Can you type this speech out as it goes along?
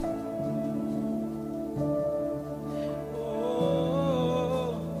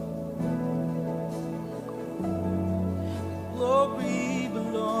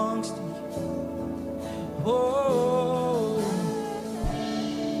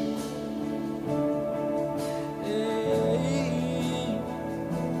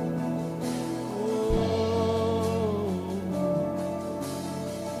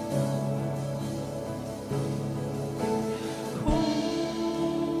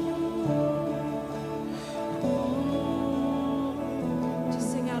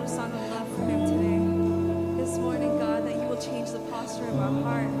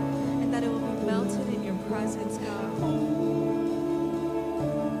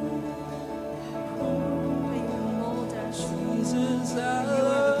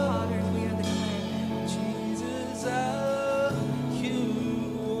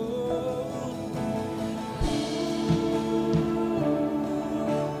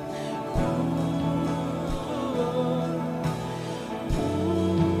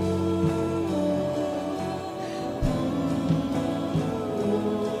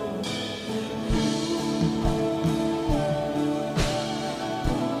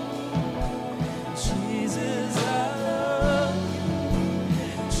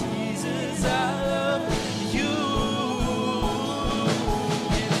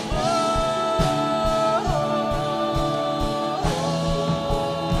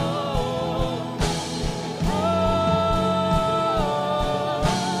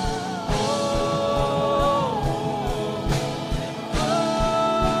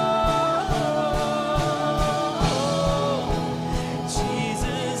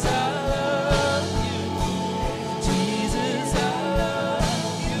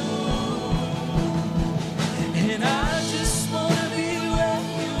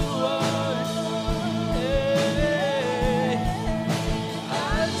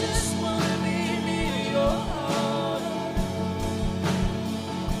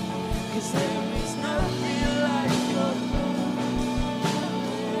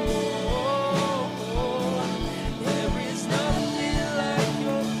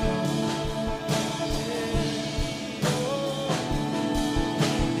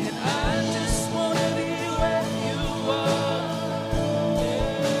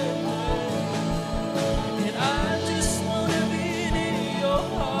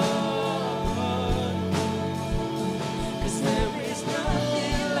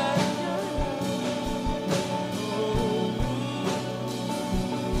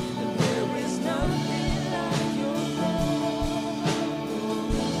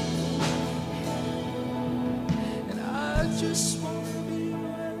just wanna be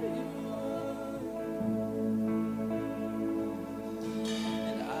where you are.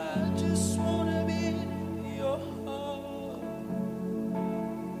 And I just wanna be in your heart.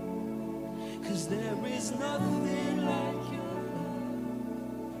 'Cause there is nothing like you.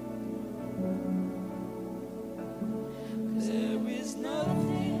 There is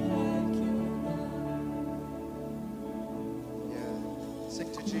nothing like you. Yeah. Sing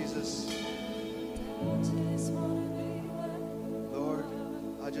to Jesus. Lord,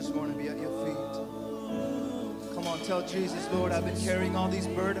 I just want to be at your feet. Come on, tell Jesus, Lord, I've been carrying all these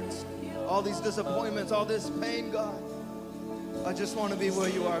burdens, all these disappointments, all this pain, God. I just want to be where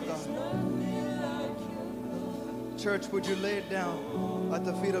you are, God. Church, would you lay it down at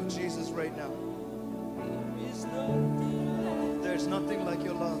the feet of Jesus right now? There's nothing like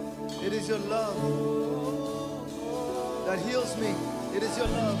your love. It is your love that heals me. It is your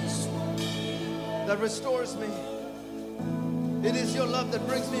love that restores me. It is your love that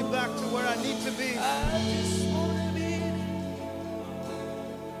brings me back to where I need to be.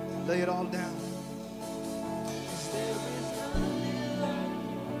 Lay it all down.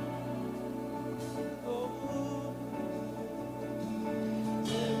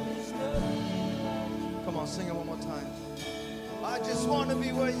 Come on, sing it one more time. I just want to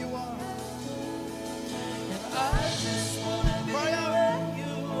be where you are. I just wanna be Cry out. where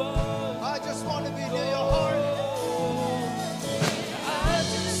you are. I just want to be near your heart.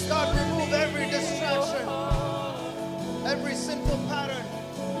 God, remove every distraction, every sinful pattern.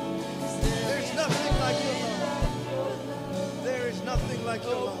 There's nothing like your love. There is nothing like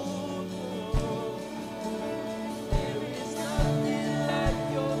your love.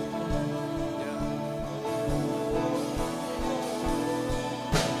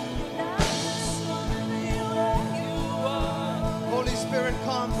 Holy Spirit,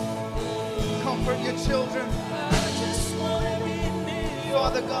 come. Comfort your children.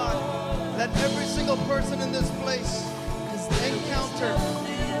 Father God, let every single person in this place encounter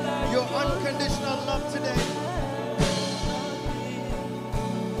your unconditional love today.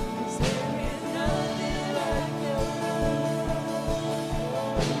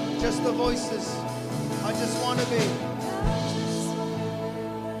 Just the voices. I just want to be.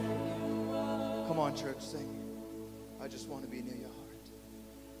 Come on, church, sing. I just want to be near your heart.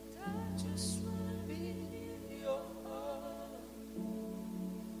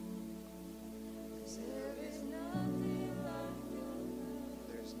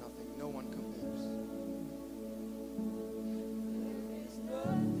 There's nothing, no one compares.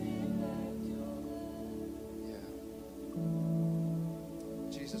 Yeah.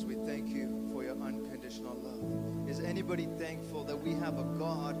 Jesus, we thank you for your unconditional love. Is anybody thankful that we have a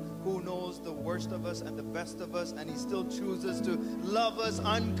God who knows the worst of us and the best of us, and he still chooses to love us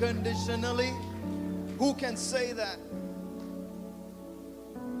unconditionally? Who can say that?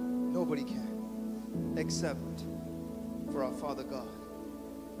 Nobody can, except for our Father God,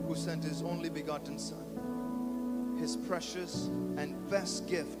 who sent his only begotten Son, his precious and best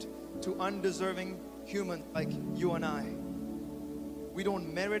gift to undeserving humans like you and I. We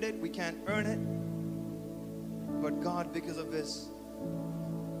don't merit it, we can't earn it, but God, because of this,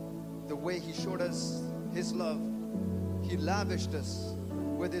 the way he showed us his love, he lavished us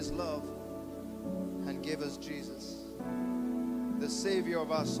with his love and gave us Jesus, the Savior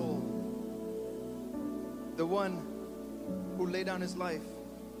of our soul, the one who laid down his life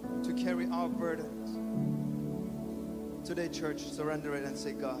to carry our burdens. Today, church, surrender it and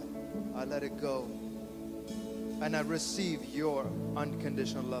say, God, I let it go, and I receive your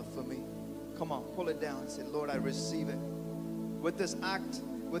unconditional love for me. Come on, pull it down and say, Lord, I receive it. With this act,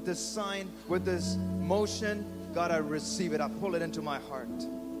 with this sign, with this motion, God, I receive it. I pull it into my heart.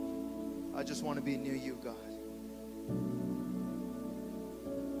 I just want to be near you, God.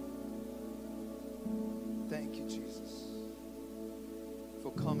 Thank you, Jesus,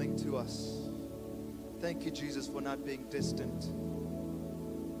 for coming to us. Thank you, Jesus, for not being distant,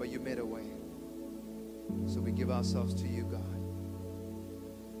 but you made a way. So we give ourselves to you, God.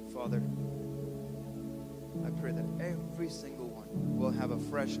 Father, I pray that every single one will have a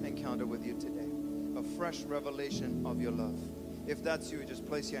fresh encounter with you today, a fresh revelation of your love. If that's you, just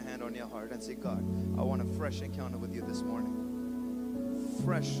place your hand on your heart and say, God, I want a fresh encounter with you this morning.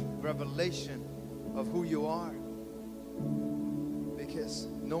 Fresh revelation of who you are. Because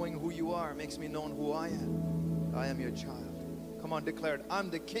knowing who you are makes me know who I am. I am your child. Come on, declare it. I'm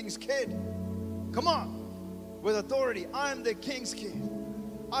the King's kid. Come on. With authority, I'm the King's kid.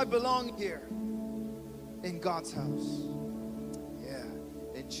 I belong here in God's house. Yeah.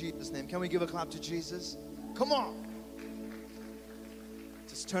 In Jesus' name. Can we give a clap to Jesus? Come on.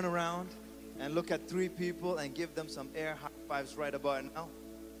 Just turn around and look at 3 people and give them some air high fives right about now.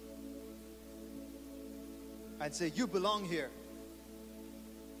 And say, you belong here.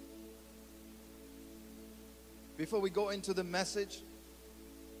 Before we go into the message,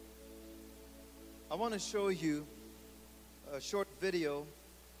 I want to show you a short video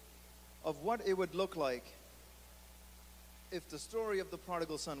of what it would look like if the story of the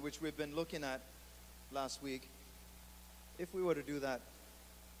prodigal son, which we've been looking at last week, if we were to do that,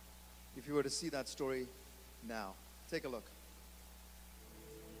 if you were to see that story now. Take a look.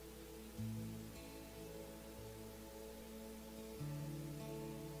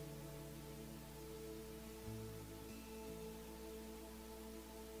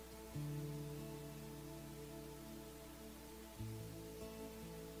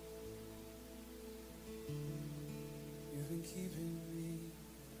 You've been keeping me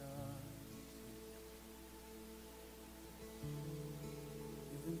on.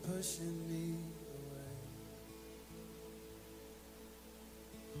 You've been pushing me away.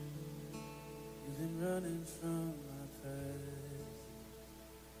 You've been running from my presence,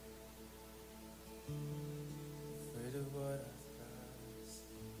 afraid of what I've lost.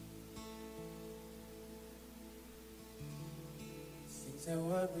 Think that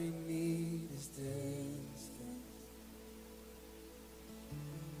what we need is distance.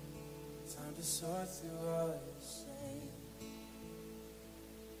 Time to sort through all your shame,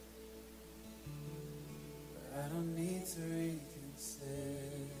 but I don't need to reconsider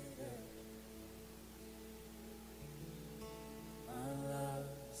my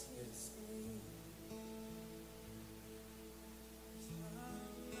love's history.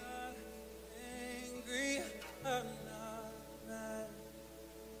 I'm not angry, I'm not mad.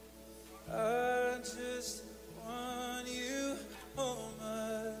 I just want you home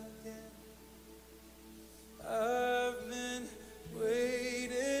again. I've been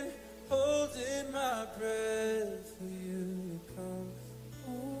waiting, holding my breath for you to come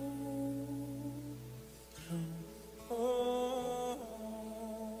home, come home.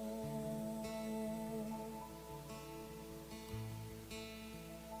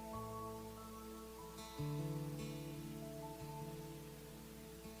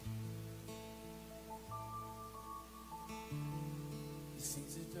 You think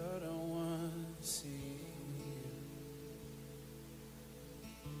the door don't want to see you.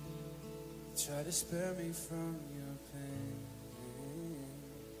 You try to spare me from your pain.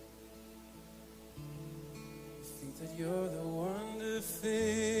 You think that you're the one to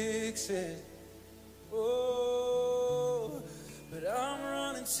fix it. Oh, but I'm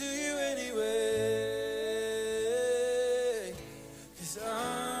running to you anyway. 'Cause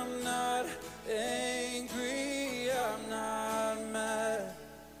I'm not angry, I'm not mad.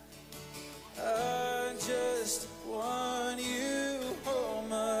 I just want you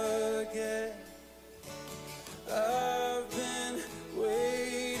home again. I've been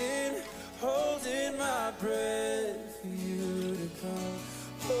waiting, holding my breath for you to come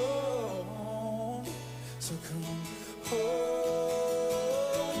home. So come home.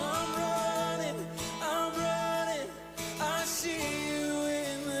 I'm running, I see you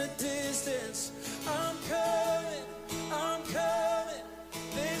in the distance. I'm coming,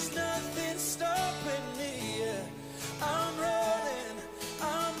 there's nothing stopping me. Yeah. I'm running,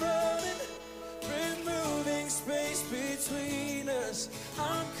 removing space between us.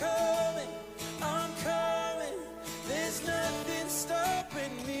 I'm coming, there's nothing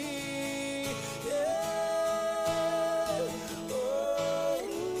stopping me. Yeah. Oh.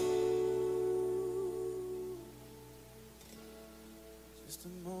 Just a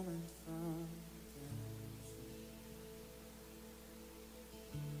moment from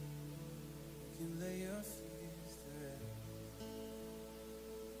you can lay your fears to rest.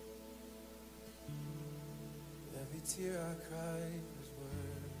 Every tear I cried was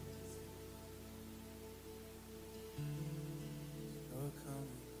worth your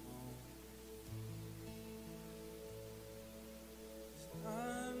coming home. 'Cause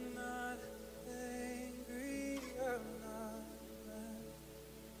I'm not angry, I'm not mad.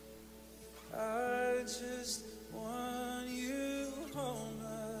 I just want you home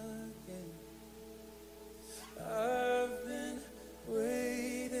again. I've been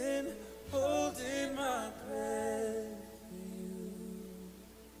waiting, holding my breath for you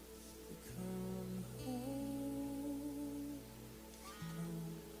to come home,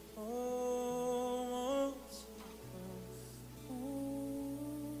 come home, come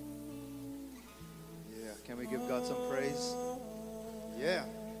home. Yeah, can we give God some praise? Yeah.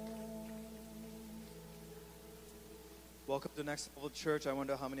 Welcome to Next Level Church. I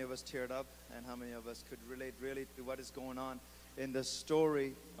wonder how many of us teared up and how many of us could relate really to what is going on in the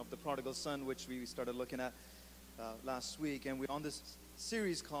story of the prodigal son, which we started looking at last week. And we're on this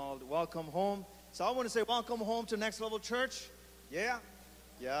series called Welcome Home. So I want to say welcome home to Next Level Church. Yeah,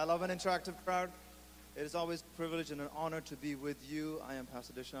 I love an interactive crowd. It is always a privilege and an honor to be with you. I am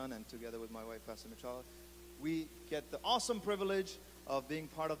Pastor Deshaun, and together with my wife, Pastor Michala, we get the awesome privilege of being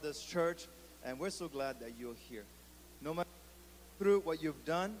part of this church, and we're so glad that you're here. No matter through what you've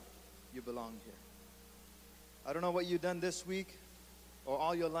done, you belong here. I don't know what you've done this week or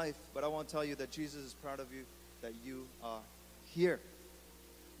all your life, but I want to tell you that Jesus is proud of you, that you are here.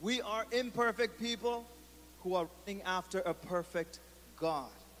 We are imperfect people who are running after a perfect God.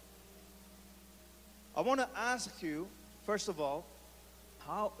 I want to ask you, first of all,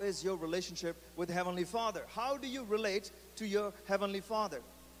 how is your relationship with Heavenly Father? How do you relate to your Heavenly Father?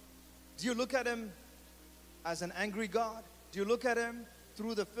 Do you look at Him as an angry God? Do you look at Him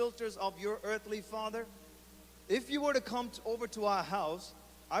through the filters of your earthly father? If you were to come over to our house,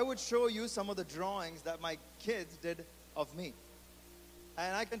 I would show you some of the drawings that my kids did of me.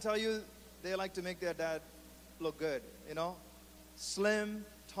 And I can tell you, they like to make their dad look good, you know? Slim,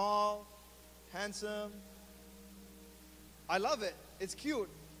 tall, handsome. I love it. It's cute,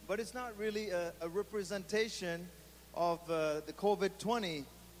 but it's not really a representation of the COVID-20.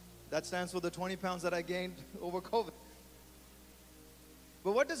 That stands for the 20 pounds that I gained over COVID.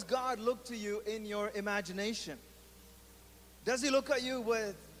 But what does God look to you in your imagination? Does He look at you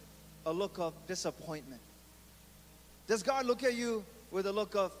with a look of disappointment? Does God look at you with a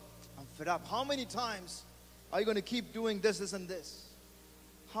look of, I'm fed up? How many times are you going to keep doing this, and this?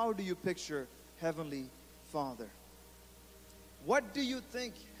 How do you picture Heavenly Father? What do you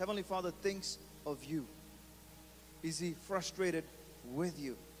think Heavenly Father thinks of you? Is He frustrated with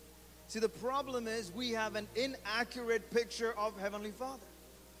you? See, the problem is we have an inaccurate picture of Heavenly Father.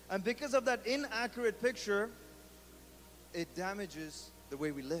 And because of that inaccurate picture, it damages the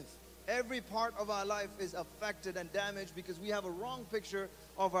way we live. Every part of our life is affected and damaged because we have a wrong picture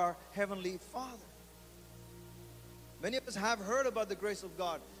of our Heavenly Father. Many of us have heard about the grace of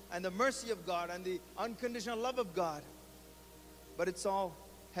God and the mercy of God and the unconditional love of God, but it's all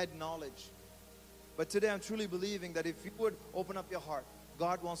head knowledge. But today I'm truly believing that if you would open up your heart,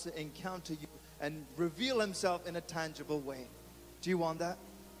 God wants to encounter you and reveal Himself in a tangible way. Do you want that?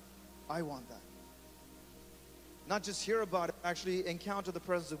 I want that. Not just hear about it, actually encounter the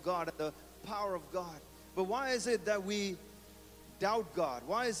presence of God and the power of God. But why is it that we doubt God?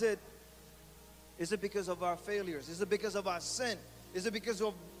 Why is it? Is it because of our failures? Is it because of our sin? Is it because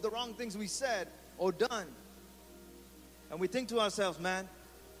of the wrong things we said or done? And we think to ourselves, man,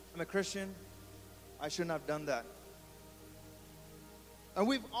 I'm a Christian. I shouldn't have done that. And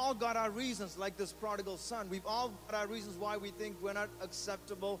we've all got our reasons, like this prodigal son. We've all got our reasons why we think we're not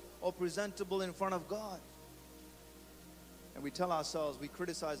acceptable or presentable in front of God. And we tell ourselves, we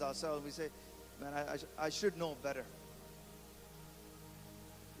criticize ourselves, we say, man, I should know better.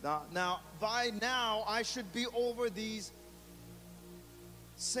 Now, by now, I should be over these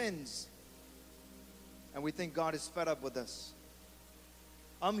sins. And we think God is fed up with us.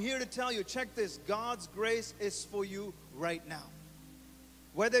 I'm here to tell you, check this, God's grace is for you right now.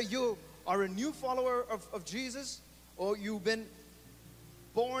 Whether you are a new follower of Jesus, or you've been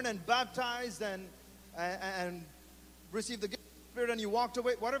born and baptized and received the gift of the Spirit and you walked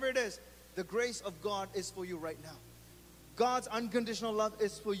away, whatever it is, the grace of God is for you right now. God's unconditional love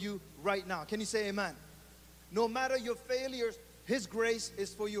is for you right now. Can you say amen? No matter your failures, His grace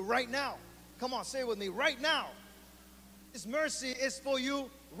is for you right now. Come on, say it with me, right now. His mercy is for you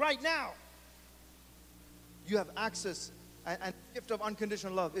right now. You have access, and the gift of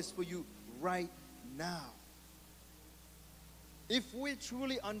unconditional love is for you right now. If we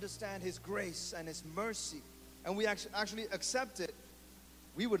truly understand His grace and His mercy, and we actually accept it,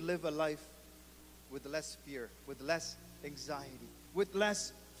 we would live a life with less fear, with less anxiety, with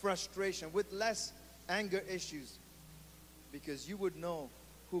less frustration, with less anger issues, because you would know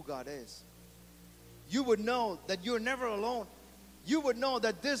who God is. You would know that you're never alone. You would know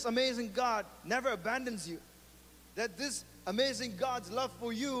that this amazing God never abandons you. That this amazing God's love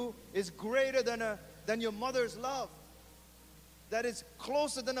for you is greater than your mother's love. That it's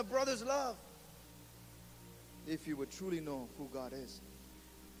closer than a brother's love. If you would truly know who God is.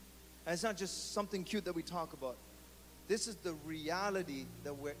 And it's not just something cute that we talk about. This is the reality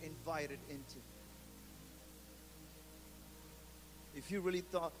that we're invited into. If you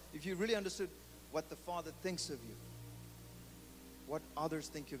really understood what the Father thinks of you, what others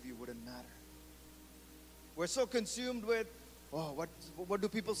think of you wouldn't matter. We're so consumed with, oh, what do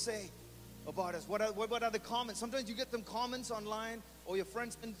people say about us? What are the comments? Sometimes you get them comments online, or your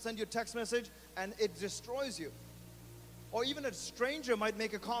friends send you a text message, and it destroys you. Or even a stranger might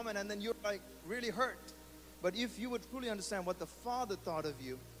make a comment and then you're like really hurt. But if you would truly understand what the Father thought of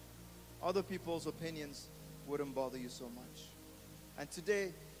you, other people's opinions wouldn't bother you so much. And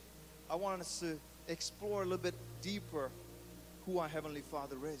today, I want us to explore a little bit deeper who our Heavenly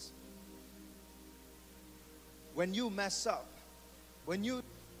Father is. When you mess up, when you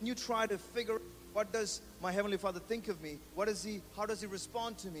try to figure out what does my Heavenly Father think of me, how does He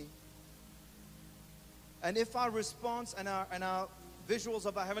respond to me? And if our response and our visuals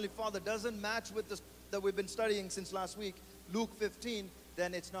of our Heavenly Father doesn't match with this that we've been studying since last week, Luke 15,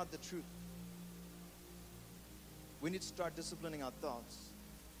 then it's not the truth. We need to start disciplining our thoughts.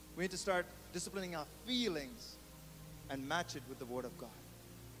 We need to start disciplining our feelings and match it with the Word of God.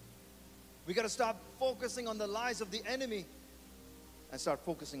 We got to stop focusing on the lies of the enemy and start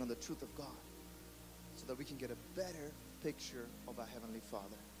focusing on the truth of God so that we can get a better picture of our Heavenly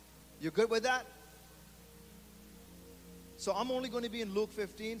Father. You good with that? So I'm only going to be in Luke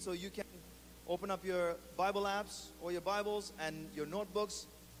 15, so you can open up your Bible apps or your Bibles and your notebooks.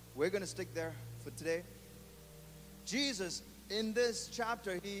 We're going to stick there for today. Jesus, in this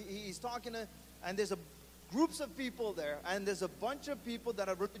chapter, he's talking to, and there's groups of people there, and there's a bunch of people that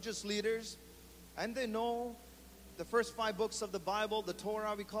are religious leaders, and they know the first 5 books of the Bible, the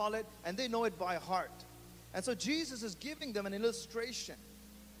Torah we call it, and they know it by heart. And so Jesus is giving them an illustration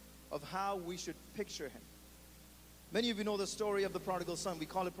of how we should picture Him. Many of you know the story of the prodigal son. We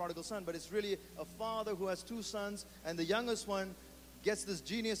call it prodigal son, but it's really a father who has 2 sons, and the youngest one gets this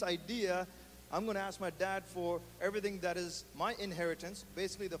genius idea: I'm going to ask my dad for everything that is my inheritance,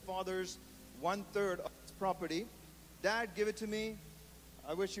 basically the father's 1/3 of his property. Dad, give it to me.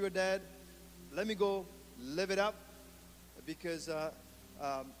 I wish you were dead. Let me go live it up because I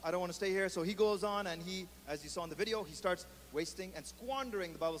don't want to stay here. So he goes on, and he, as you saw in the video, he starts wasting and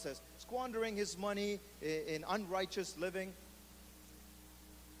squandering, the Bible says, squandering his money in unrighteous living.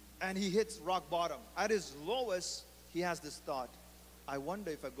 And he hits rock bottom. At his lowest, he has this thought: I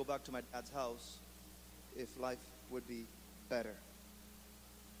wonder if I go back to my dad's house, if life would be better.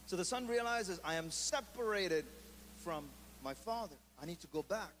 So the son realizes, I am separated from my father. I need to go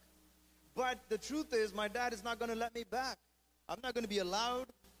back. But the truth is, my dad is not going to let me back. I'm not going to be allowed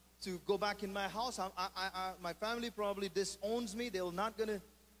to go back in my house. My family probably disowns me. They're not going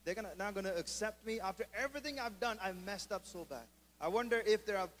to accept me. After everything I've done, I've messed up so bad. I wonder if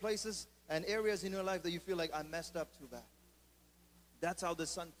there are places and areas in your life that you feel like I messed up too bad. That's how the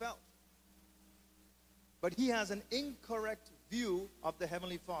son felt. But he has an incorrect view of the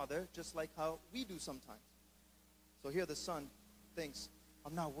Heavenly Father, just like how we do sometimes. So here the son thinks,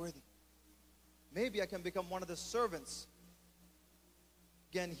 I'm not worthy. Maybe I can become one of the servants.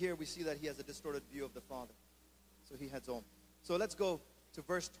 Again, here we see that he has a distorted view of the Father. So he heads home. So let's go to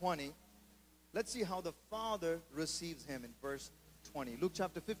verse 20. Let's see how the Father receives him in verse 20. Luke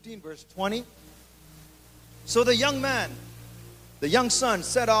chapter 15, verse 20. So the young man, the young son,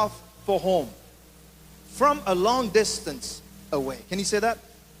 set off for home from a long distance away. Can you say that?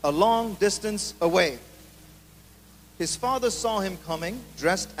 A long distance away. His father saw him coming,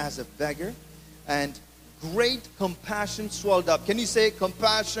 dressed as a beggar, and great compassion swelled up. Can you say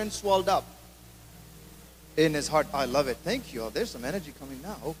compassion swelled up in his heart? I love it. Thank you. Oh, there's some energy coming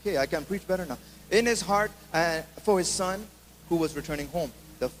now. Okay, I can preach better now. In his heart for his son who was returning home.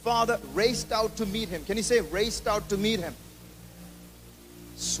 The father raced out to meet him. Can you say raced out to meet him?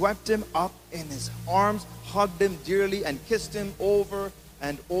 Swept him up in his arms, hugged him dearly, and kissed him over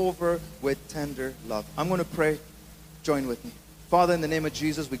and over with tender love. I'm going to pray. Join with me. Father, in the name of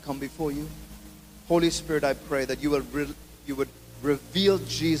Jesus, we come before you. Holy Spirit, I pray that you would reveal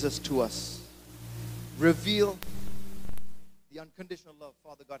Jesus to us. Reveal the unconditional love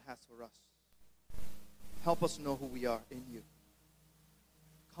Father God has for us. Help us know who we are in you.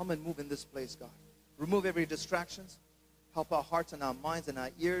 Come and move in this place, God. Remove every distractions. Help our hearts and our minds and our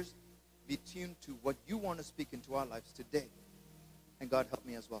ears be tuned to what you want to speak into our lives today. And God, help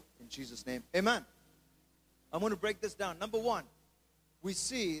me as well. In Jesus' name, amen. I'm going to break this down. Number 1. We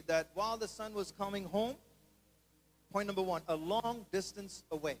see that while the son was coming home, point number 1, a long distance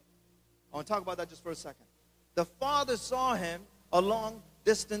away. I want to talk about that just for a second. The father saw him a long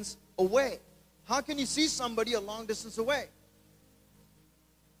distance away. How can you see somebody a long distance away?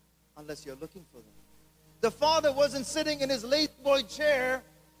 Unless you're looking for them. The father wasn't sitting in his lazy boy chair,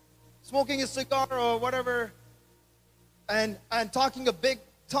 smoking his cigar or whatever, and talking a big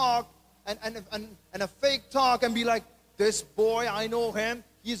talk and a fake talk and be like, this boy, I know him.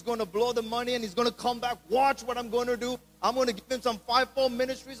 He's going to blow the money and he's going to come back. Watch what I'm going to do. I'm going to give him some 5-4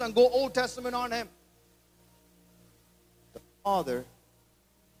 ministries and go Old Testament on him. The father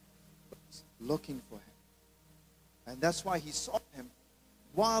was looking for him. And that's why he saw him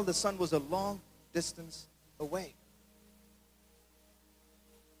while the son was a long distance away.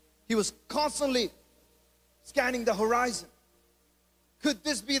 He was constantly scanning the horizon. Could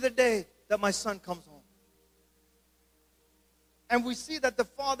this be the day that my son comes home? And we see that the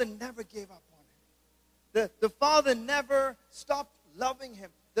father never gave up on him. The father never stopped loving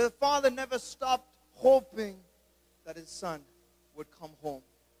him. The father never stopped hoping that his son would come home.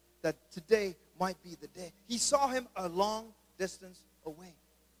 That today might be the day. He saw him a long distance away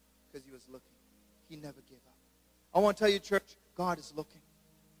because he was looking. He never gave up. I want to tell you, church, God is looking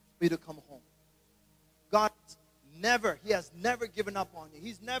for you to come home. God he has never given up on you.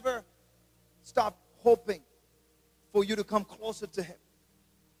 He's never stopped hoping for you to come closer to him.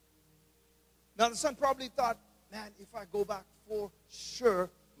 Now the son probably thought, man, if I go back, for sure,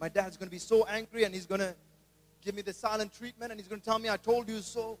 my dad's going to be so angry and he's going to give me the silent treatment and he's going to tell me I told you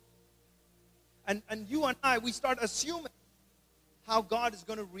so. And you and I, we start assuming how God is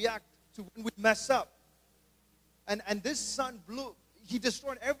going to react to when we mess up. And this son he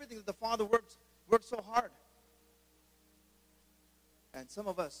destroyed everything that the father worked so hard. And some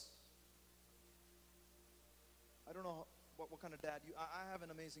of us, I don't know what kind of dad I have an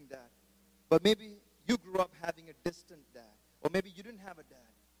amazing dad. But maybe you grew up having a distant dad. Or maybe you didn't have a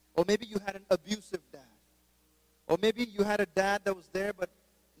dad. Or maybe you had an abusive dad. Or maybe you had a dad that was there but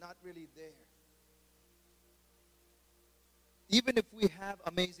not really there. Even if we have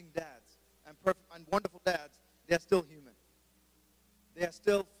amazing dads and perfect and wonderful dads, they are still human. They are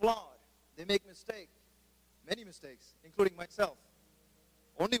still flawed. They make mistakes. Many mistakes, including myself.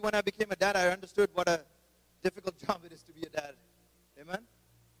 Only when I became a dad, I understood what a difficult job it is to be a dad. Amen?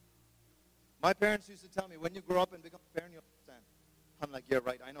 My parents used to tell me, when you grow up and become a parent, you'll understand. I'm like, yeah,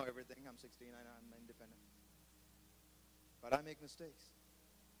 right, I know everything. I'm 16, I know I'm independent. But I make mistakes.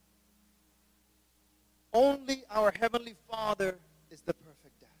 Only our Heavenly Father is the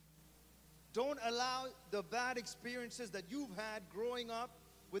perfect dad. Don't allow the bad experiences that you've had growing up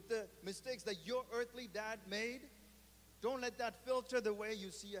with the mistakes that your earthly dad made. Don't let that filter the way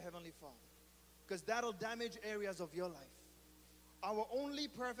you see your Heavenly Father. Because that'll damage areas of your life. Our only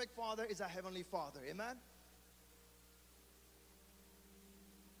perfect Father is our Heavenly Father. Amen?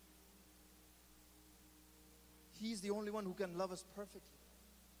 He's the only one who can love us perfectly.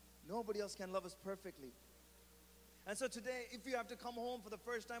 Nobody else can love us perfectly. And so today, if you have to come home for the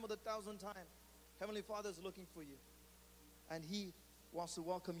first time or the 1,000th time, Heavenly Father is looking for you. And He wants to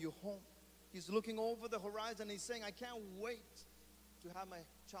welcome you home. He's looking over the horizon and He's saying, I can't wait to have my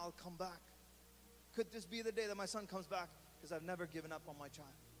child come back. Could this be the day that my son comes back? Because I've never given up on my child.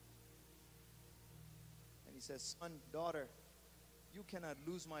 And He says, son, daughter, you cannot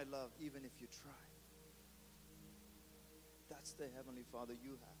lose my love even if you try. That's the Heavenly Father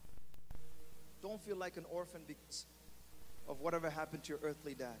you have. Don't feel like an orphan because of whatever happened to your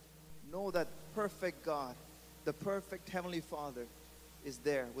earthly dad. Know that perfect God, the perfect Heavenly Father, is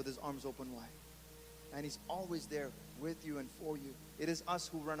there with His arms open wide. And He's always there with you and for you. It is us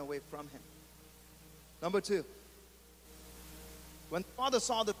who run away from Him. Number 2, when the Father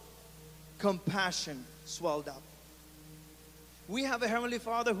saw the compassion swelled up. We have a Heavenly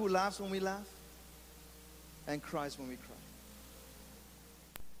Father who laughs when we laugh and cries when we cry.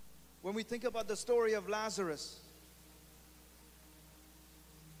 When we think about the story of Lazarus,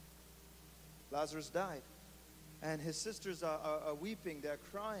 Lazarus died. And his sisters are weeping, they're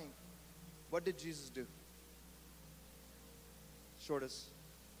crying. What did Jesus do? Shortest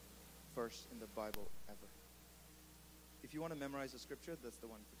verse in the Bible ever. If you want to memorize the scripture, that's the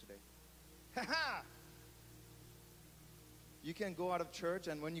one for today. Ha-ha! You can go out of church,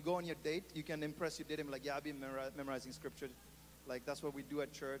 and when you go on your date, you can impress your date and be like, yeah, I've been memorizing scripture. Like, that's what we do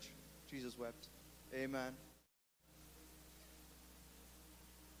at church. Jesus wept. Amen.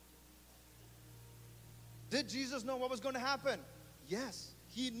 Did Jesus know what was going to happen? Yes.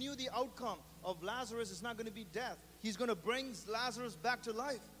 He knew the outcome of Lazarus is not going to be death. He's going to bring Lazarus back to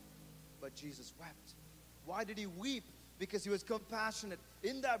life. But Jesus wept. Why did He weep? Because He was compassionate.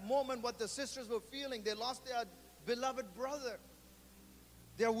 In that moment, what the sisters were feeling, they lost their beloved brother.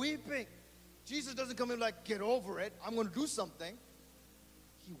 They're weeping. Jesus doesn't come in like, get over it. I'm going to do something.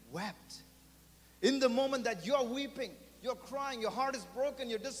 He wept. In the moment that you're weeping, you're crying, your heart is broken,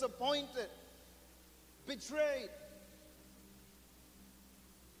 you're disappointed, betrayed,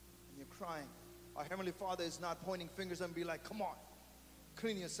 and you're crying, our Heavenly Father is not pointing fingers and be like, come on,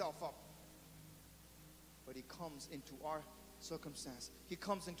 clean yourself up. But He comes into our circumstance. He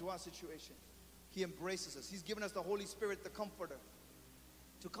comes into our situation. He embraces us. He's given us the Holy Spirit, the Comforter,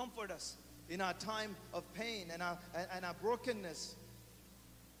 to comfort us in our time of pain and our brokenness.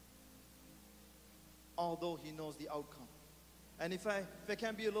 although He knows the outcome. And if I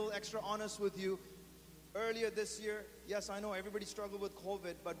can be a little extra honest with you, earlier this year, yes, I know everybody struggled with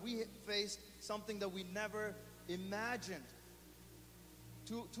COVID, but we faced something that we never imagined.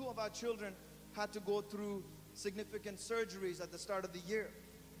 Two of our children had to go through significant surgeries at the start of the year.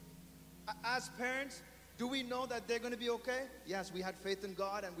 As parents, do we know that they're going to be okay? Yes, we had faith in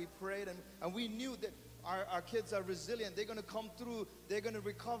God and we prayed, and we knew that our kids are resilient. They're going to come through. They're going to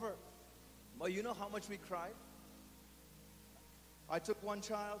recover. But you know how much we cried? I took one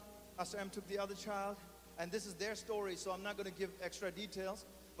child, Pastor M took the other child, and this is their story, so I'm not going to give extra details.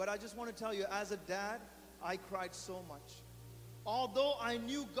 But I just want to tell you, as a dad, I cried so much. Although I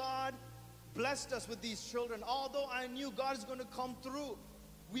knew God blessed us with these children, although I knew God is going to come through,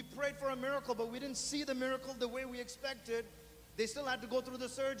 we prayed for a miracle, but we didn't see the miracle the way we expected. They still had to go through the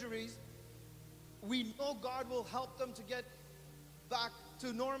surgeries. We know God will help them to get back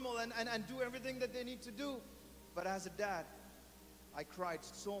to normal and do everything that they need to do. But as a dad, I cried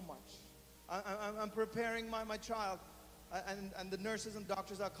so much. I'm preparing my child, and the nurses and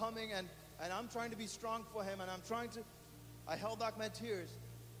doctors are coming, and I'm trying to be strong for him, and I held back my tears,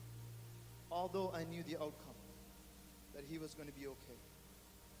 although I knew the outcome, that he was going to be okay.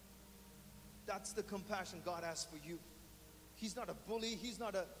 That's the compassion God has for you. He's not a bully. He's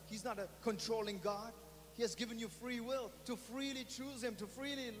not a controlling God. He has given you free will to freely choose Him, to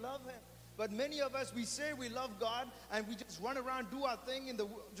freely love Him. But many of us, we say we love God, and we just run around, do our thing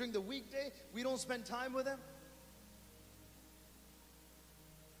during the weekday. We don't spend time with Him.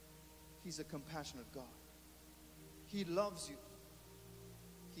 He's a compassionate God. He loves you.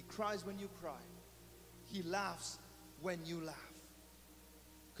 He cries when you cry. He laughs when you laugh.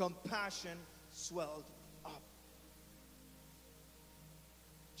 Compassion swelled up.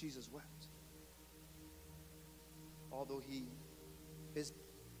 Jesus wept. Although He is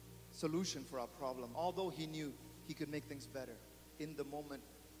solution for our problem, although He knew He could make things better, in the moment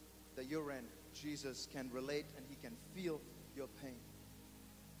that you're in, Jesus can relate and He can feel your pain.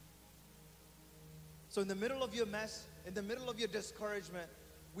 So in the middle of your mess, in the middle of your discouragement,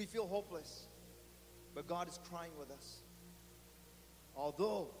 we feel hopeless. But God is crying with us.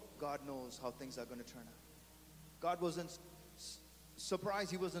 Although God knows how things are going to turn out. God wasn't surprised.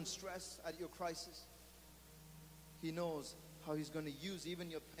 He wasn't stressed at your crisis. He knows how He's going to use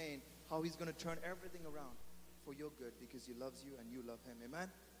even your pain, how He's going to turn everything around for your good, because He loves you and you love Him. Amen?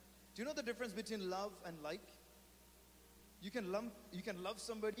 Do you know the difference between love and like? You can love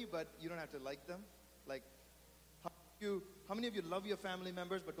somebody, but you don't have to like them. Like, how many of you love your family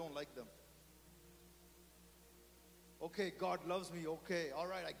members but don't like them? Okay, God loves me. Okay, all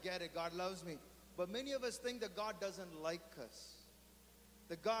right, I get it. God loves me. But many of us think that God doesn't like us.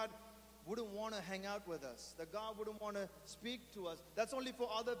 That God wouldn't want to hang out with us. That God wouldn't want to speak to us. That's only for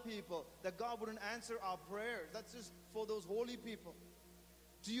other people. That God wouldn't answer our prayers. That's just for those holy people.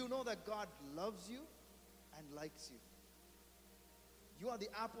 Do you know that God loves you and likes you? You are the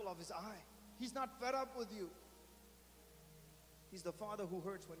apple of His eye. He's not fed up with you. He's the Father who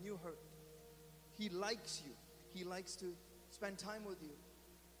hurts when you hurt. He likes you. He likes to spend time with you.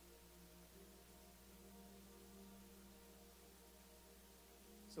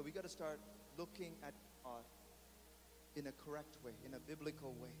 So we got to start looking at God in a correct way, in a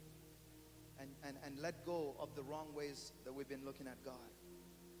biblical way. And let go of the wrong ways that we've been looking at God.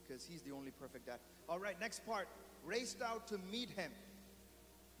 Because He's the only perfect dad. All right, next part. Raced out to meet Him.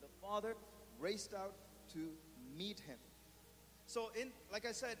 The Father raced out to meet Him. So like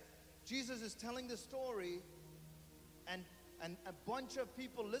I said, Jesus is telling the story, and a bunch of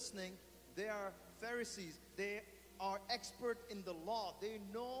people listening, they are Pharisees. They are expert in the law. They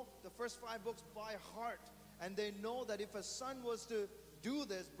know the first 5 books by heart. And they know that if a son was to do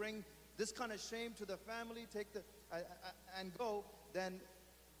this, bring this kind of shame to the family, and go, then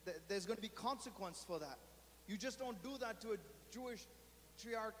there's going to be consequence for that. You just don't do that to a Jewish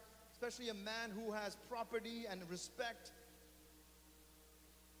patriarch, especially a man who has property and respect.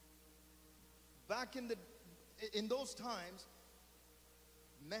 Back in those times,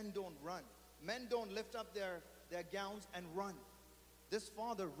 men don't run. Men don't lift up their gowns and run. This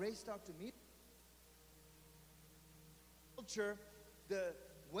father raced out to meet. Culture, the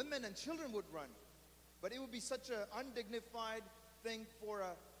women and children would run, but it would be such an undignified thing for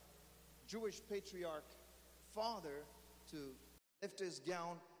a Jewish patriarch father to lift his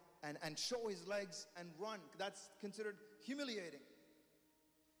gown and show his legs and run. That's considered humiliating.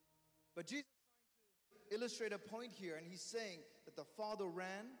 But Jesus is trying to illustrate a point here, and He's saying that the father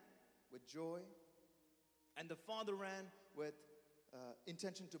ran with joy, and the father ran with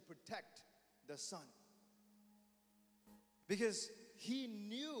intention to protect the son. Because he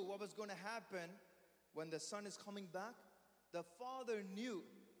knew what was going to happen when the son is coming back, the father knew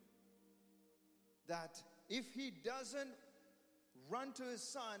that if he doesn't run to his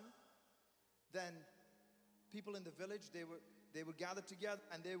son, then people in the village, they would gather together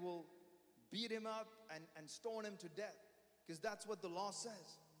and they will beat him up and stone him to death, because that's what the law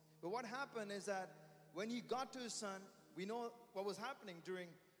says. But what happened is that when he got to his son, we know what was happening during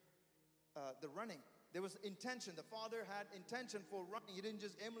the running. There was intention. The father had intention for running. He didn't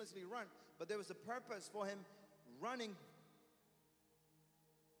just aimlessly run, but there was a purpose for him running.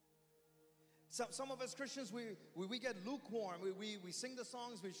 Some of us Christians, we get lukewarm. We sing the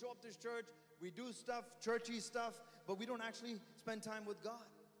songs, we show up to church, we do stuff, churchy stuff, but we don't actually spend time with God.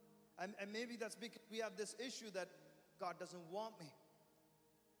 And maybe that's because we have this issue that God doesn't want me.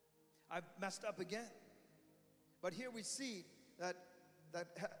 I've messed up again. But here we see that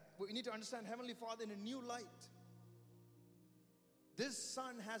we need to understand Heavenly Father in a new light. This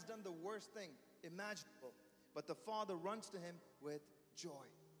son has done the worst thing imaginable, but the father runs to him with joy.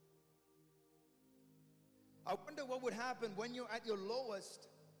 I wonder what would happen when you're at your lowest.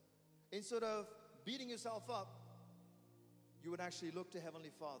 Instead of beating yourself up, you would actually look to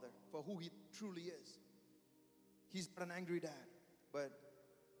Heavenly Father for who He truly is. He's not an angry dad, but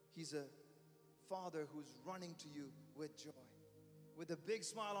He's a Father who's running to you with joy, with a big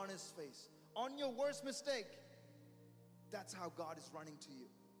smile on His face. On your worst mistake, that's how God is running to you,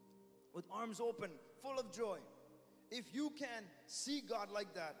 with arms open, full of joy. If you can see God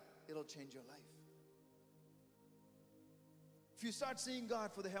like that, it'll change your life. If you start seeing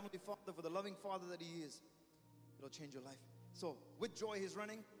God for the Heavenly Father, for the loving Father that He is, it'll change your life. So, with joy He's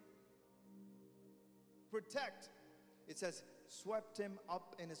running. Protect. It says, swept him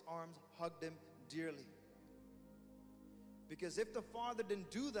up in His arms, hugged him dearly. Because if the father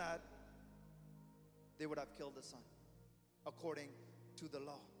didn't do that, they would have killed the son, according to the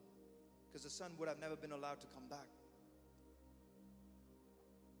law. Because the son would have never been allowed to come back.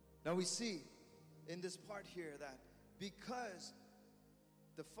 Now we see in this part here that because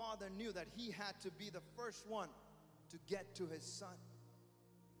the father knew that he had to be the first one to get to his son.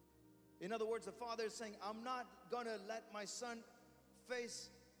 In other words, the father is saying, I'm not going to let my son face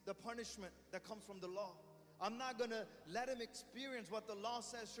the punishment that comes from the law. I'm not going to let him experience what the law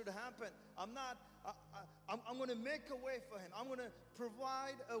says should happen. I'm going to make a way for him. I'm going to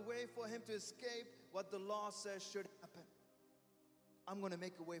provide a way for him to escape what the law says should happen. I'm going to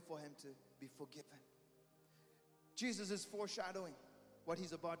make a way for him to be forgiven. Jesus is foreshadowing what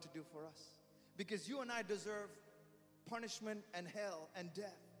He's about to do for us. Because you and I deserve punishment and hell and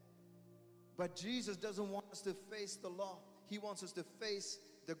death. But Jesus doesn't want us to face the law. He wants us to face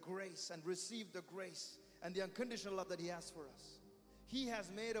the grace and receive the grace and the unconditional love that He has for us. He has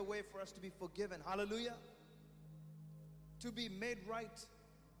made a way for us to be forgiven. Hallelujah. To be made right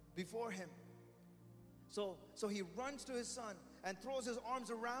before Him. So He runs to His son and throws His arms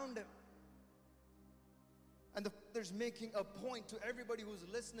around him. And the Father's making a point to everybody who's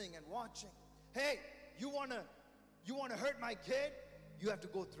listening and watching. Hey, you wanna hurt my kid? You have to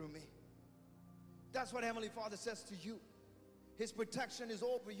go through me. That's what Heavenly Father says to you. His protection is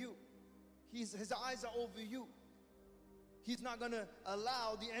over you. His eyes are over you. He's not going to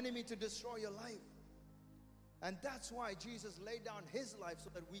allow the enemy to destroy your life. And that's why Jesus laid down His life so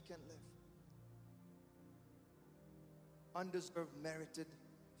that we can live. Undeserved, merited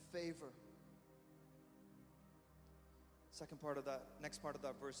favor. Next part of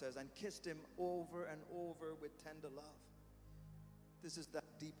that verse says, and kissed him over and over with tender love. This is that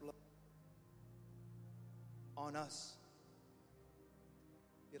deep love on us.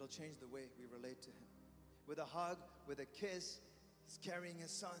 It'll change the way we relate to Him. With a hug, with a kiss, He's carrying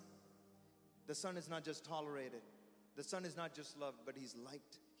His son. The son is not just tolerated. The son is not just loved, but he's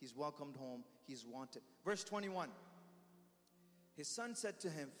liked. He's welcomed home. He's wanted. Verse 21. His son said to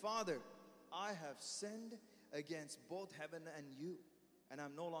him, Father, I have sinned against both heaven and you, and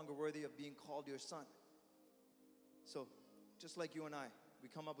I'm no longer worthy of being called your son. So, just like you and I, we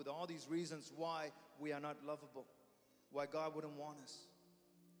come up with all these reasons why we are not lovable, why God wouldn't want us.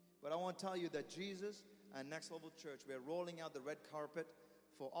 But I want to tell you that Jesus and Next Level Church, we are rolling out the red carpet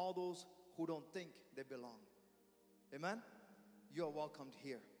for all those who don't think they belong. Amen? You are welcomed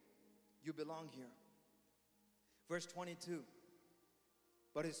here. You belong here. Verse 22.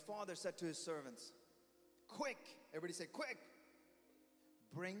 But his father said to his servants, quick, everybody say quick,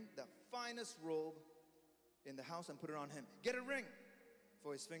 bring the finest robe in the house and put it on him. Get a ring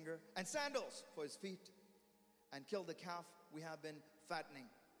for his finger and sandals for his feet, and kill the calf we have been fattening.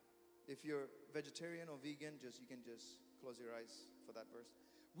 If you're vegetarian or vegan, you can just close your eyes for that verse.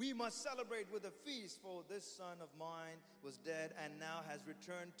 We must celebrate with a feast, for this son of mine was dead and now has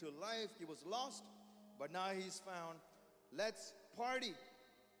returned to life. He was lost But now he's found, let's party.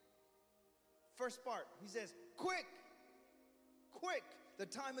 First part, he says, quick, quick, the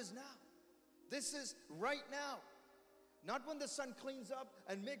time is now. This is right now. Not when the son cleans up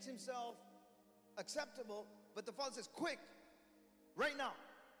and makes himself acceptable, but the father says, quick, right now.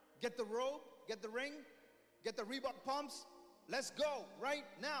 Get the robe, get the ring, get the Reebok pumps. Let's go right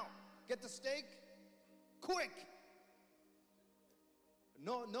now. Get the steak, quick.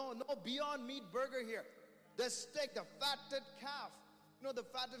 No Beyond Meat burger here. The steak, the fatted calf. You know the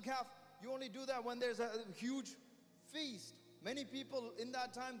fatted calf, you only do that when there's a huge feast. Many people in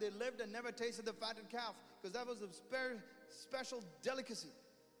that time, they lived and never tasted the fatted calf because that was a special delicacy.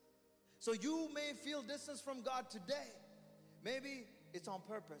 So you may feel distance from God today. Maybe it's on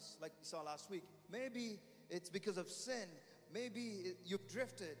purpose, like we saw last week. Maybe it's because of sin. Maybe you've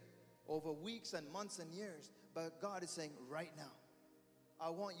drifted over weeks and months and years. But God is saying, right now, I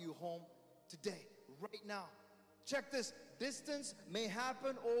want you home today, right now. Check this. Distance may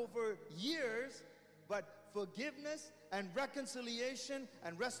happen over years, but forgiveness and reconciliation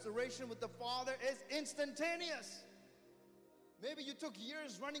and restoration with the Father is instantaneous. Maybe you took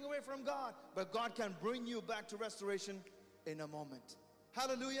years running away from God, but God can bring you back to restoration in a moment.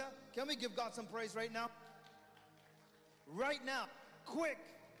 Hallelujah. Can we give God some praise right now? Right now, quick,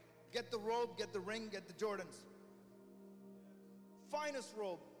 get the robe, get the ring, get the Jordans. Finest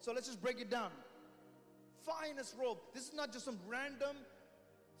robe. So let's just break it down. Finest robe. This is not just some random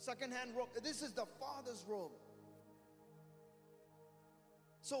second-hand robe. This is the Father's robe.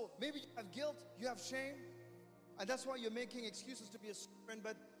 So maybe you have guilt, you have shame, and that's why you're making excuses to be a servant,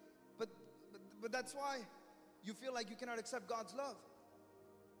 but that's why you feel like you cannot accept God's love.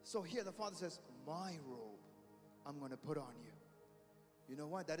 So here the Father says, my robe I'm going to put on you. You know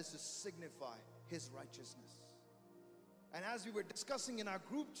what? That is to signify His righteousness. And as we were discussing in our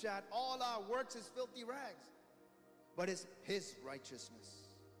group chat, all our works is filthy rags, but it's His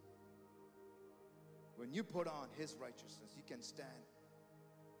righteousness. When you put on His righteousness, you can stand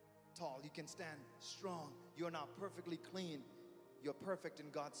tall, you can stand strong. You're not perfectly clean, you're perfect in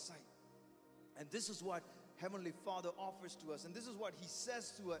God's sight. And this is what Heavenly Father offers to us, and this is what He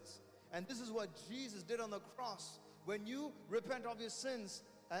says to us, and this is what Jesus did on the cross. When you repent of your sins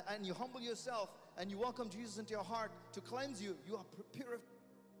and you humble yourself and you welcome Jesus into your heart to cleanse you, you are purified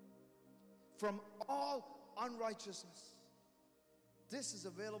from all unrighteousness. This is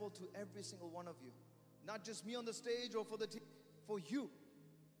available to every single one of you, not just me on the stage or for the team, for you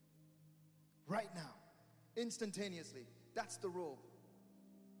right now, instantaneously. That's the robe.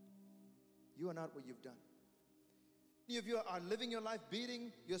 You are not what you've done. Many of you are living your life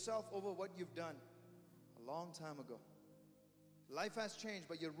beating yourself over what you've done a long time ago. Life has changed,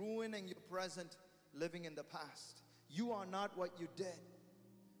 but you're ruining your present, living in the past. You are not what you did.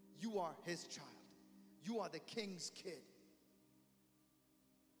 You are His child. You are the King's kid.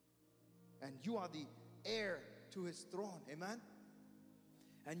 And you are the heir to His throne. Amen?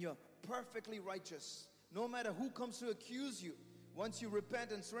 And you're perfectly righteous. No matter who comes to accuse you, once you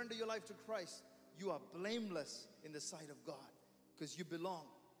repent and surrender your life to Christ, you are blameless in the sight of God because you belong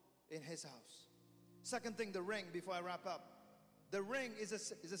in His house. Second thing, the ring, before I wrap up. The ring is a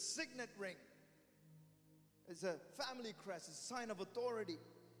signet ring. It's a family crest. It's a sign of authority.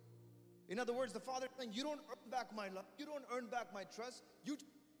 In other words, the Father is saying, you don't earn back my love. You don't earn back my trust. You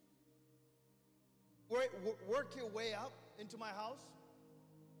work your way up into my house.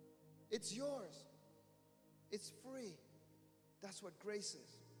 It's yours. It's free. That's what grace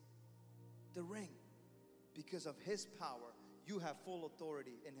is. The ring. Because of His power, you have full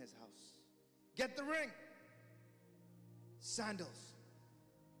authority in His house. Get the ring. Sandals.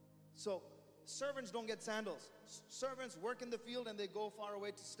 So servants don't get sandals. Servants work in the field and they go far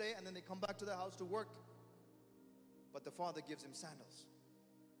away to stay, and then they come back to the house to work. But the Father gives him sandals.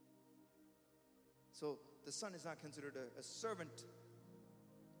 So the son is not considered a servant.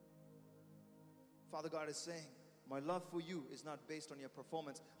 Father God is saying, my love for you is not based on your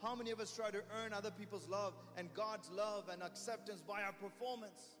performance. How many of us try to earn other people's love and God's love and acceptance by our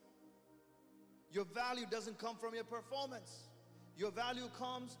performance? Your value doesn't come from your performance. Your value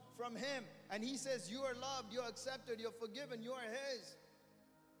comes from Him. And He says you are loved, you're accepted, you're forgiven, you are His.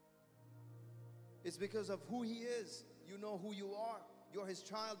 It's because of who He is. You know who you are. You're His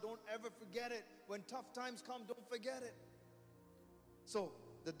child. Don't ever forget it. When tough times come, don't forget it. So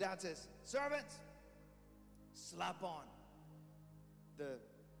the dad says, servants, slap on the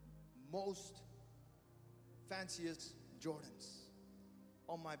most fanciest Jordans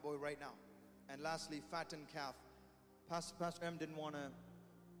on my boy right now. And lastly, fattened calf. Pastor M didn't want to,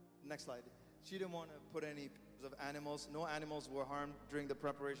 next slide, she didn't want to put any pictures of animals. No animals were harmed during the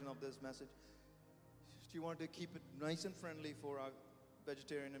preparation of this message. She wanted to keep it nice and friendly for our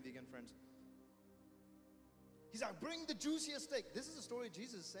vegetarian and vegan friends. He's like, bring the juiciest steak. This is the story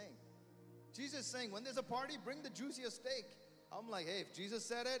Jesus is saying. Jesus is saying, when there's a party, bring the juiciest steak. I'm like, hey, if Jesus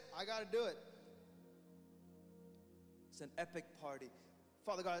said it, I got to do it. It's an epic party.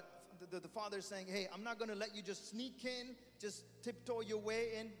 Father God, the Father is saying, hey, I'm not going to let you just sneak in, just tiptoe your way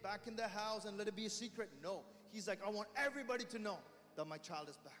in, back in the house and let it be a secret. No. He's like, I want everybody to know that my child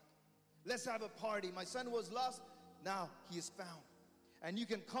is back. Let's have a party. My son was lost. Now he is found. And you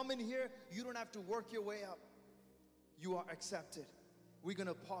can come in here. You don't have to work your way up. You are accepted. We're going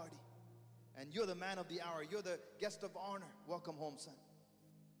to party. And you're the man of the hour. You're the guest of honor. Welcome home, son.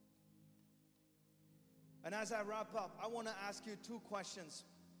 And as I wrap up, I want to ask you 2 questions.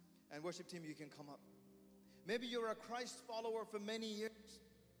 And worship team, you can come up. Maybe you're a Christ follower for many years,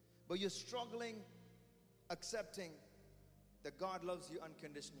 but you're struggling accepting that God loves you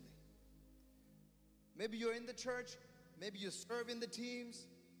unconditionally. Maybe you're in the church, maybe you serve in the teams,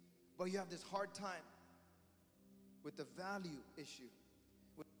 but you have this hard time with the value issue,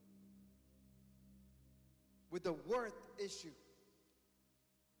 with the worth issue.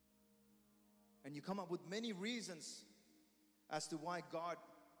 And you come up with many reasons as to why God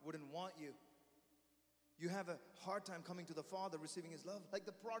wouldn't want you. You have a hard time coming to the Father, receiving His love, like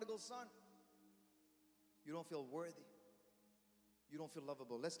the prodigal son. You don't feel worthy. You don't feel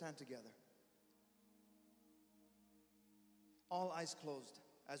lovable. Let's stand together. All eyes closed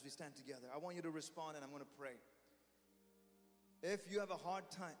as we stand together. I want you to respond and I'm going to pray. If you have a hard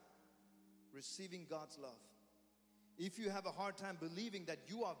time receiving God's love, if you have a hard time believing that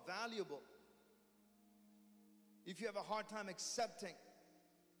you are valuable, if you have a hard time accepting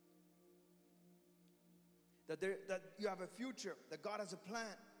that you have a future, that God has a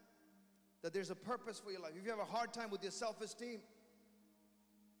plan, that there's a purpose for your life, if you have a hard time with your self-esteem,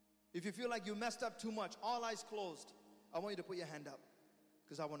 if you feel like you messed up too much, all eyes closed, I want you to put your hand up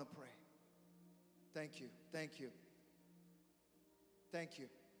because I want to pray. Thank you. Thank you. Thank you.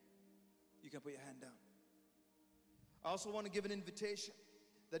 You can put your hand down. I also want to give an invitation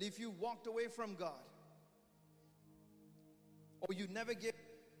that if you walked away from God, or you never gave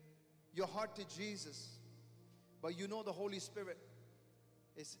your heart to Jesus, but you know the Holy Spirit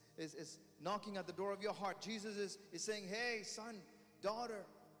is knocking at the door of your heart. Jesus is saying, hey, son, daughter,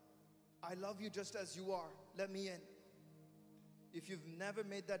 I love you just as you are. Let me in. If you've never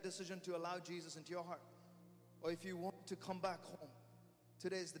made that decision to allow Jesus into your heart, or if you want to come back home,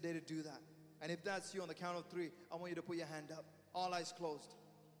 today is the day to do that. And if that's you, on the count of 3, I want you to put your hand up. All eyes closed.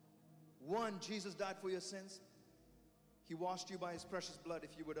 1, Jesus died for your sins. He washed you by His precious blood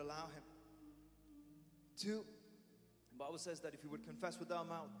if you would allow Him. 2, the Bible says that if you would confess with our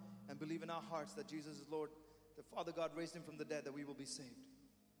mouth and believe in our hearts that Jesus is Lord, that Father God raised Him from the dead, that we will be saved.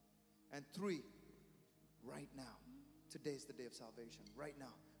 And 3, right now, today's the day of salvation. Right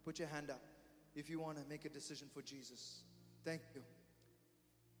now, put your hand up if you want to make a decision for Jesus. Thank you.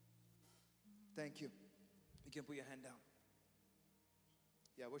 Thank you. You can put your hand down.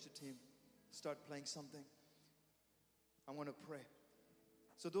 Yeah, worship team, start playing something. I want to pray.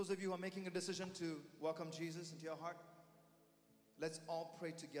 So those of you who are making a decision to welcome Jesus into your heart, let's all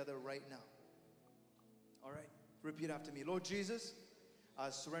pray together right now. All right? Repeat after me. Lord Jesus, I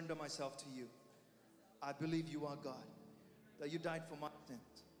surrender myself to you. I believe you are God, that you died for my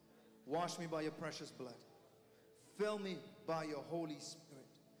sins. Wash me by your precious blood. Fill me by your Holy Spirit.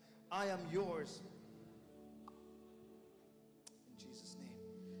 I am yours. In Jesus' name.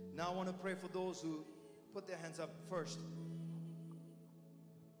 Now I want to pray for those who put their hands up first.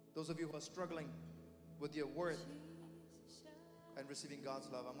 Those of you who are struggling with your worth and receiving God's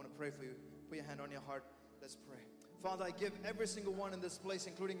love, I'm going to pray for you. Put your hand on your heart. Let's pray. Father, I give every single one in this place,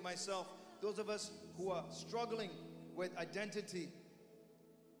 including myself, those of us who are struggling with identity.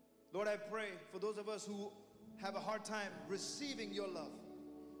 Lord, I pray for those of us who have a hard time receiving your love.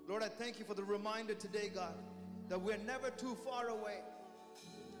 Lord, I thank you for the reminder today, God, that we're never too far away,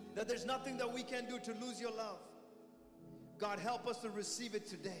 that there's nothing that we can do to lose your love. God, help us to receive it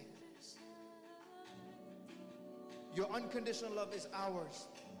today. Your unconditional love is ours.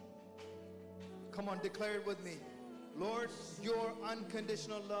 Come on, declare it with me. Lord, your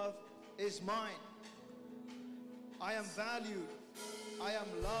unconditional love is mine. I am valued. I am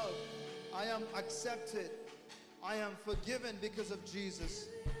loved. I am accepted. I am forgiven because of Jesus.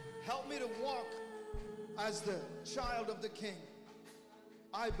 Help me to walk as the child of the King.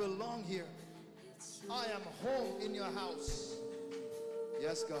 I belong here. I am home in your house.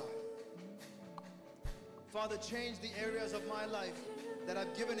 Yes, God. Father, change the areas of my life that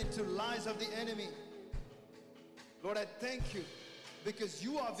I've given into lies of the enemy. Lord, I thank you because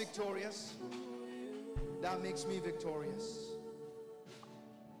you are victorious. that makes me victorious.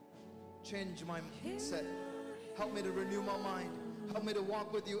 Change my mindset. Help me to renew my mind. Help me to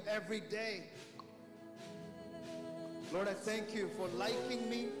walk with you every day. Lord, I thank you for liking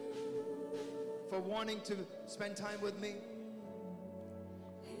me, for wanting to spend time with me.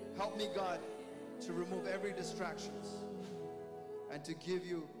 Help me, God, to remove every distractions and to give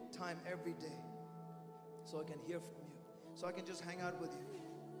you time every day so I can hear from you, so I can just hang out with you,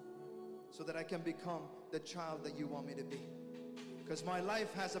 so that I can become the child that you want me to be. Because my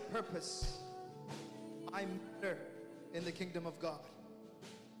life has a purpose. I matter in the kingdom of God.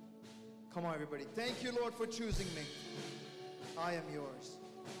 Come on, everybody. Thank you, Lord, for choosing me. I am yours.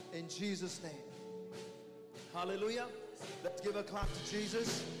 In Jesus' name. Hallelujah. Let's give a clap to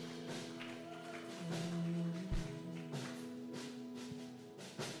Jesus.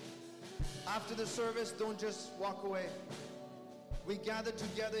 After the service, don't just walk away. We gather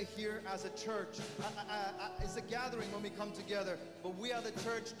together here as a church. It's a gathering when we come together, but we are the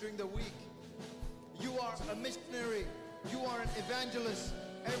church during the week. You are a missionary. You are an evangelist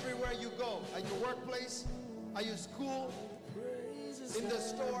everywhere you go. At your workplace, at your school, in the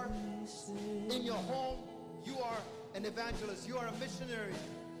store, in your home, you are an evangelist. You are a missionary.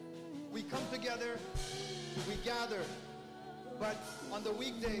 We come together, we gather, but on the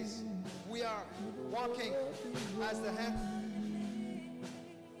weekdays, we are walking as the head.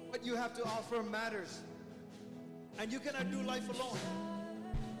 What you have to offer matters. And you cannot do life alone.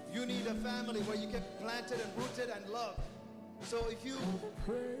 You need a family where you get planted and rooted and loved. So if you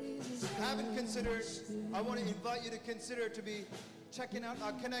haven't considered, I want to invite you to consider to be checking out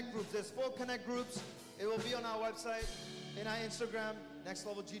our Connect groups. There's 4 Connect groups. It will be on our website, in our Instagram, Next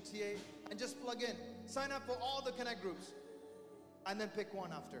Level GTA, and just plug in. Sign up for all the Connect groups and then pick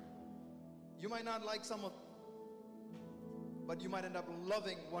one after. You might not like some of them, but you might end up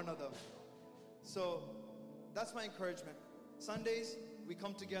loving one of them. So that's my encouragement. Sundays, we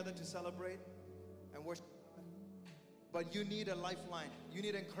come together to celebrate and worship. But you need a lifeline. You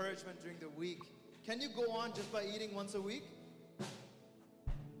need encouragement during the week. Can you go on just by eating once a week?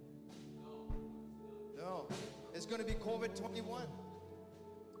 No. It's going to be COVID-21.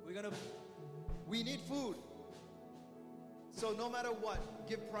 We need food. So no matter what,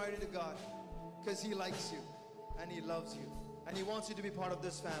 give priority to God, because He likes you and He loves you and He wants you to be part of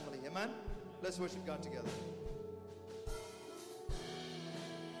this family. Amen? Let's worship God together.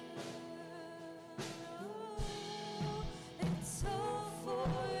 It's all for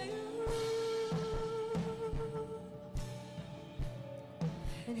you.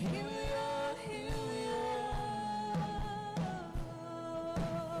 And here we are, here we are.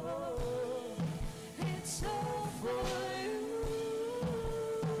 It's all for you.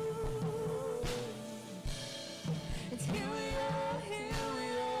 It's here we are, here we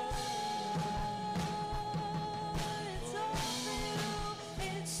are. It's all for you.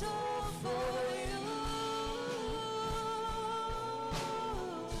 It's all for you.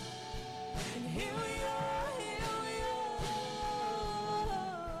 And here we are, here we are.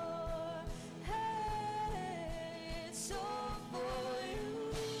 Hey, it's all for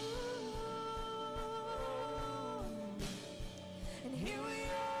you. And here we are,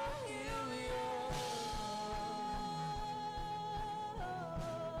 here we are.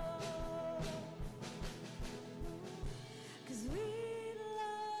 'Cause we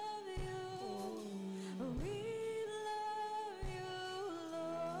love you, Lord.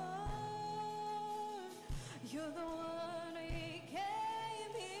 You're the one we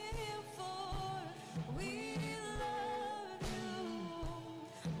came here for. We love you,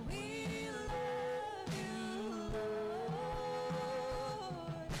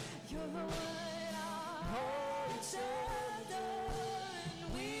 Lord. You're the one our hearts adore. And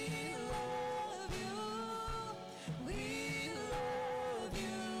we love you,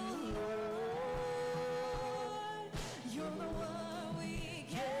 Lord. You're the one we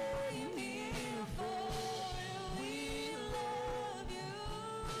came here for. We love you,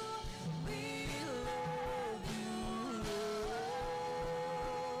 Lord.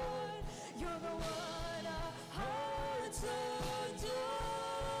 You're the one our hearts adore.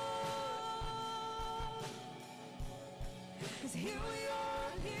 'Cause here we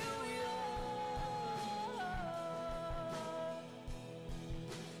are, here we are.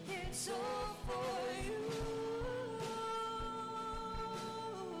 It's all for you.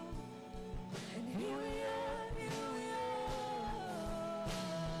 And here we are, here we are.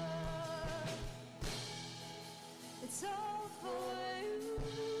 It's all for you.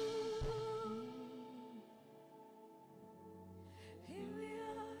 Here we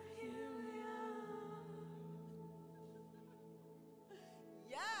are, here we are.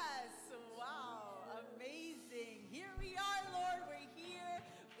 Yes, wow, amazing.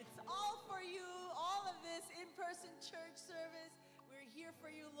 for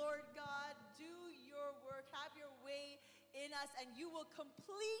you, Lord God. Do your work, have your way in us, and you will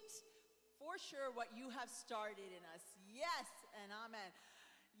complete for sure what you have started in us. Yes and amen.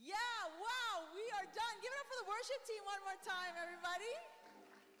 Yeah, wow, we are done. Give it up for the worship team one more time, everybody.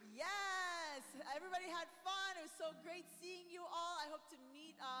 Yes, everybody had fun. It was so great seeing you all. I hope to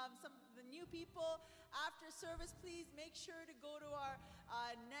meet some of the new people after service. Please make sure to go to our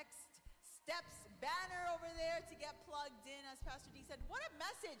Next Steps banner over there to get plugged in. As Pastor D said, what a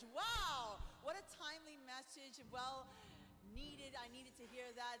message. Wow, what a timely message. Well needed. I needed to hear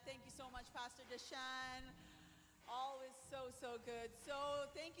that. Thank you so much, Pastor Deshan. Always so good. So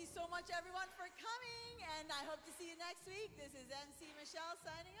thank you so much, everyone, for coming, and I hope to see you next week. This is MC Michelle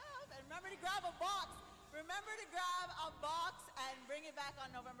signing off, and remember to grab a box. Remember to grab a box and bring it back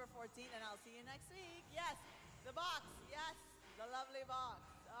on November 14th, and I'll see you next week. Yes, the box. Yes, the lovely box.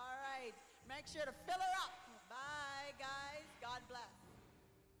 All right. Make sure to fill her up. Bye, guys. God bless.